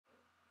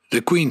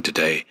The Queen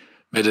today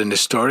made an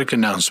historic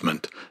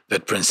announcement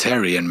that Prince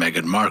Harry and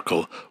Meghan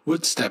Markle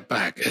would step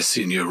back as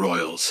senior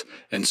royals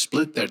and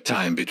split their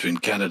time between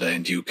Canada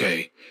and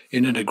UK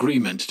in an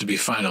agreement to be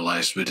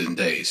finalised within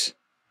days.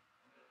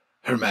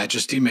 Her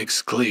Majesty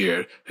makes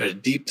clear her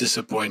deep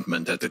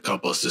disappointment at the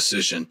couple's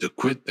decision to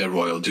quit their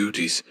royal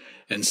duties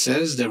and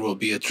says there will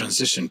be a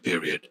transition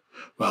period,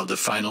 while the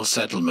final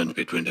settlement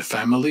between the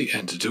family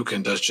and the Duke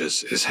and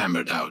Duchess is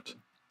hammered out.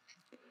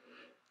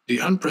 The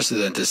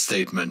unprecedented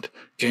statement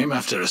came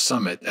after a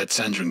summit at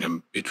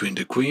Sandringham between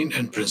the Queen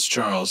and Prince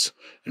Charles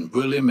and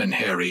William and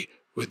Harry,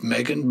 with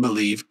Meghan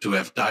believed to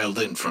have dialed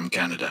in from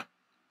Canada.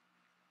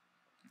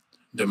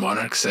 The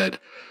monarch said,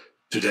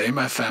 "Today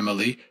my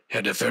family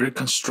had a very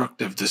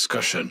constructive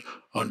discussion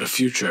on the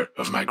future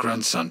of my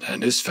grandson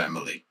and his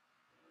family.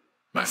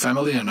 My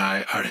family and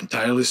I are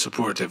entirely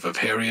supportive of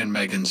Harry and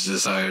Meghan's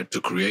desire to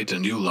create a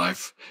new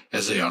life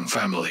as a young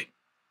family.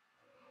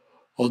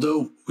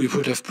 Although we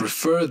would have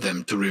preferred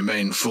them to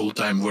remain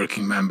full-time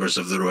working members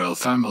of the royal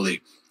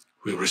family,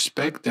 we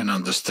respect and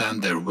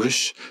understand their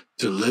wish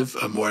to live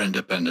a more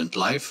independent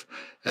life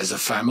as a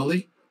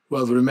family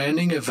while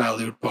remaining a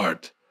valued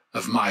part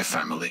of my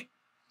family.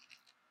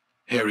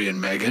 Harry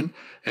and Meghan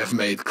have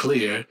made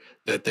clear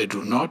that they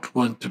do not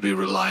want to be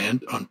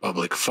reliant on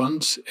public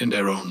funds in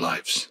their own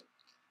lives.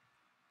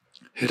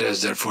 It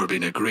has therefore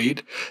been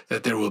agreed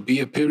that there will be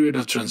a period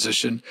of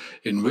transition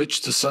in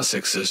which the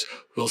Sussexes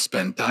will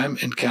spend time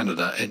in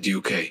Canada and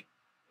UK.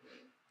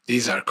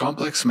 These are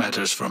complex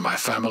matters for my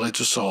family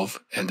to solve,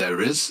 and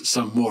there is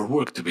some more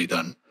work to be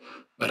done,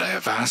 but I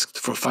have asked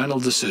for final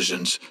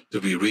decisions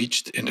to be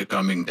reached in the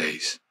coming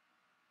days."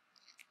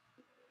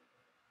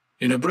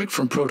 In a break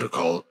from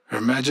protocol,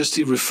 Her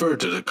Majesty referred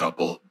to the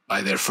couple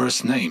by their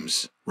first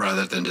names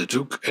rather than the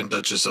Duke and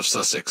Duchess of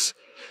Sussex,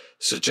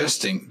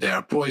 suggesting they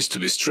are poised to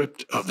be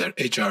stripped of their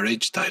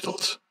HRH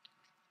titles.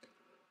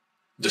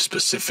 The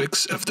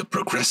specifics of the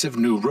progressive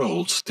new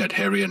roles that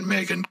Harry and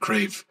Meghan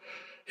crave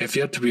have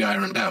yet to be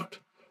ironed out,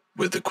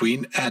 with the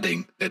Queen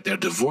adding that their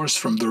divorce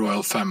from the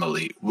royal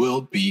family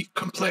will be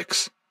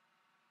complex.